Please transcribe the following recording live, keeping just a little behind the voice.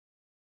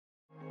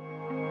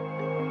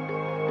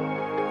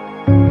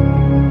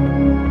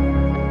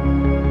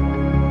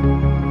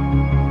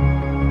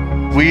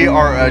we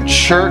are a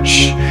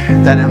church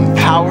that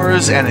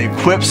empowers and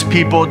equips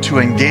people to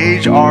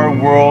engage our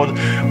world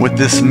with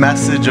this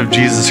message of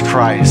Jesus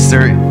Christ.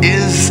 There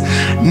is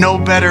no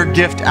better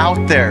gift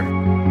out there.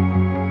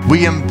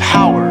 We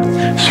empower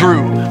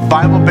through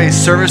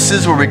Bible-based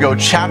services where we go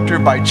chapter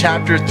by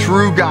chapter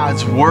through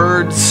God's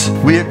words.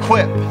 We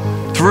equip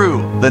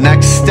through the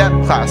next step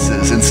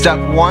classes. In step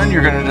 1,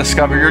 you're going to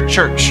discover your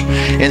church.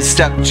 In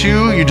step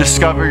 2, you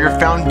discover your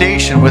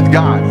foundation with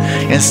God.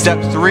 In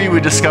step 3, we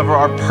discover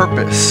our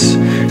purpose.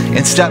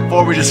 In step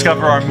 4, we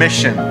discover our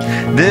mission.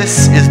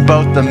 This is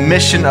both the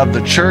mission of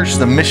the church,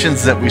 the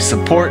missions that we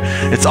support.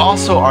 It's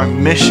also our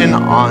mission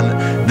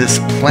on this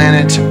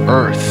planet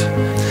Earth.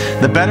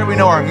 The better we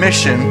know our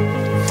mission,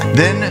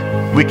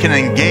 then we can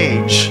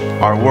engage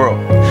our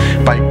world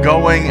by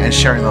going and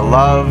sharing the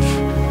love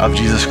of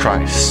Jesus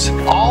Christ.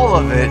 All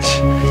of it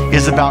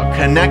is about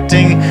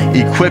connecting,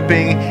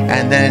 equipping,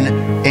 and then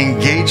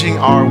engaging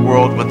our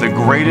world with the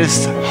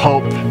greatest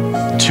hope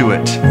to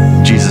it,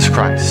 Jesus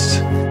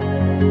Christ.